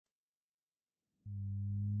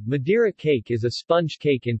Madeira cake is a sponge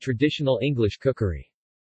cake in traditional English cookery.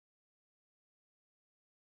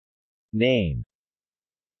 Name.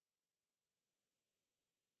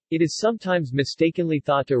 It is sometimes mistakenly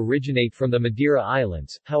thought to originate from the Madeira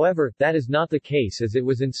Islands, however, that is not the case as it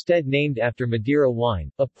was instead named after Madeira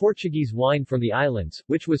wine, a Portuguese wine from the islands,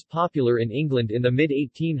 which was popular in England in the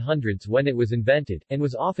mid-1800s when it was invented, and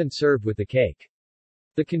was often served with the cake.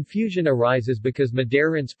 The confusion arises because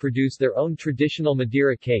Madeirans produce their own traditional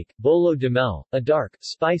Madeira cake, bolo de mel, a dark,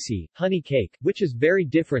 spicy, honey cake, which is very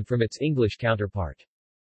different from its English counterpart.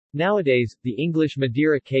 Nowadays, the English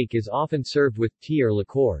Madeira cake is often served with tea or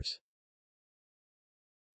liqueurs.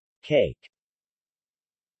 Cake.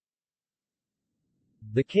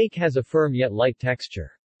 The cake has a firm yet light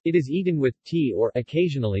texture. It is eaten with tea or,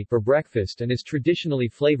 occasionally, for breakfast and is traditionally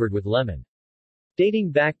flavored with lemon.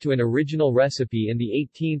 Dating back to an original recipe in the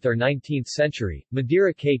 18th or 19th century,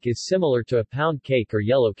 Madeira cake is similar to a pound cake or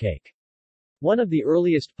yellow cake. One of the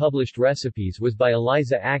earliest published recipes was by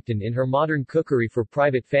Eliza Acton in her Modern Cookery for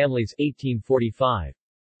Private Families, 1845.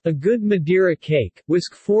 A good Madeira cake,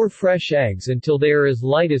 whisk 4 fresh eggs until they are as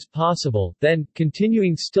light as possible, then,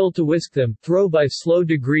 continuing still to whisk them, throw by slow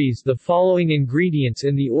degrees the following ingredients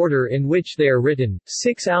in the order in which they are written: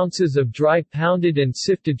 6 ounces of dry pounded and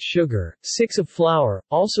sifted sugar, 6 of flour,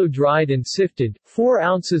 also dried and sifted, 4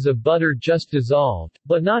 ounces of butter just dissolved,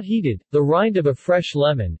 but not heated, the rind of a fresh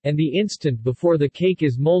lemon, and the instant before the cake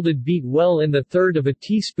is molded beat well in the third of a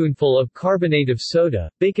teaspoonful of carbonate of soda,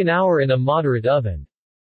 bake an hour in a moderate oven.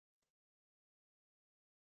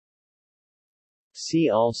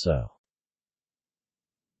 See also: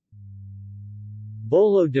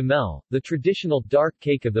 Bolo de mel, the traditional dark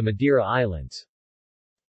cake of the Madeira Islands.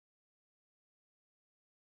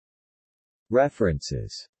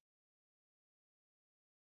 References.